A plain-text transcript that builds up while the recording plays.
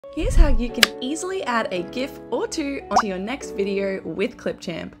Here's how you can easily add a GIF or two onto your next video with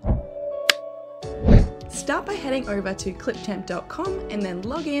CLIPCHAMP. Start by heading over to clipchamp.com and then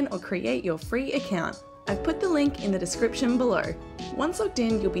log in or create your free account. I've put the link in the description below. Once logged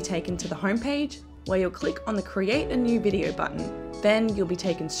in, you'll be taken to the homepage where you'll click on the Create a New Video button. Then you'll be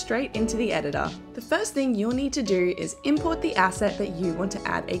taken straight into the editor. The first thing you'll need to do is import the asset that you want to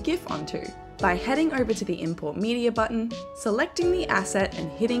add a GIF onto by heading over to the Import Media button, selecting the asset and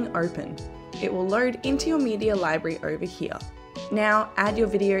hitting Open. It will load into your media library over here. Now add your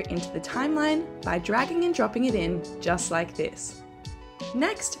video into the timeline by dragging and dropping it in just like this.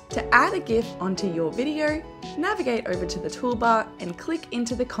 Next, to add a GIF onto your video, navigate over to the toolbar and click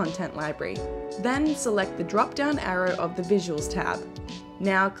into the Content library. Then select the drop-down arrow of the Visuals tab.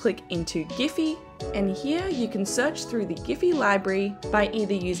 Now click into Giphy, and here you can search through the Giphy library by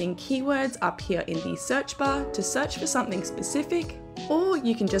either using keywords up here in the search bar to search for something specific, or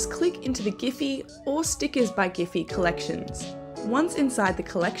you can just click into the Giphy or Stickers by Giphy collections. Once inside the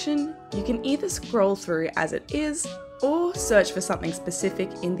collection, you can either scroll through as it is, or search for something specific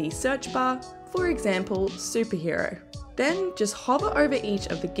in the search bar, for example, superhero. Then just hover over each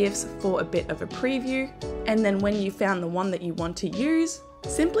of the GIFs for a bit of a preview, and then when you found the one that you want to use,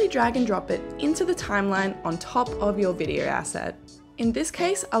 simply drag and drop it into the timeline on top of your video asset. In this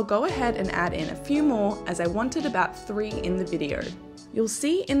case, I'll go ahead and add in a few more as I wanted about 3 in the video. You'll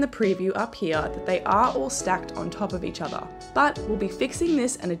see in the preview up here that they are all stacked on top of each other, but we'll be fixing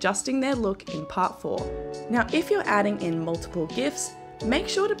this and adjusting their look in part 4. Now, if you're adding in multiple GIFs, make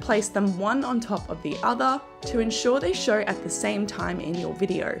sure to place them one on top of the other to ensure they show at the same time in your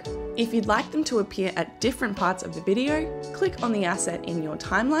video. If you'd like them to appear at different parts of the video, click on the asset in your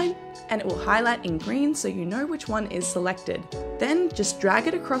timeline and it will highlight in green so you know which one is selected. Then just drag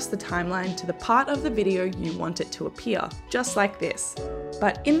it across the timeline to the part of the video you want it to appear, just like this.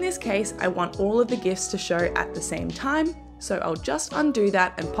 But in this case, I want all of the GIFs to show at the same time, so I'll just undo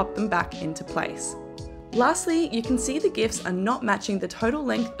that and pop them back into place. Lastly, you can see the GIFs are not matching the total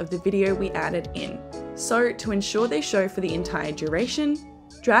length of the video we added in. So to ensure they show for the entire duration,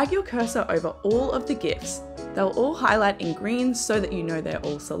 drag your cursor over all of the GIFs. They'll all highlight in green so that you know they're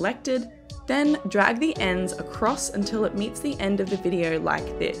all selected. Then drag the ends across until it meets the end of the video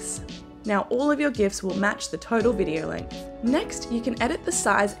like this. Now all of your GIFs will match the total video length. Next, you can edit the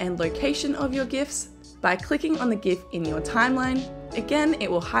size and location of your GIFs by clicking on the GIF in your timeline. Again, it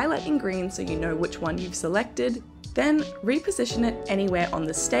will highlight in green so you know which one you've selected. Then reposition it anywhere on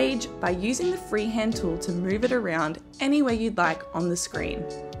the stage by using the freehand tool to move it around anywhere you'd like on the screen.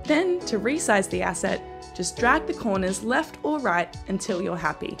 Then to resize the asset, just drag the corners left or right until you're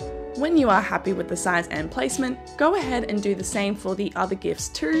happy. When you are happy with the size and placement, go ahead and do the same for the other GIFs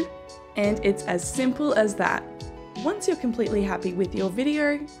too, and it's as simple as that. Once you're completely happy with your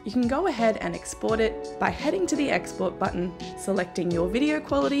video, you can go ahead and export it by heading to the export button, selecting your video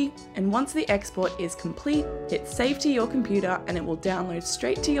quality, and once the export is complete, hit save to your computer and it will download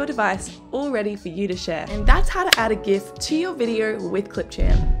straight to your device, all ready for you to share. And that's how to add a GIF to your video with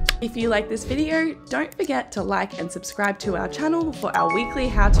CLIPCHAMP. If you like this video, don't forget to like and subscribe to our channel for our weekly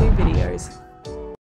how-to videos.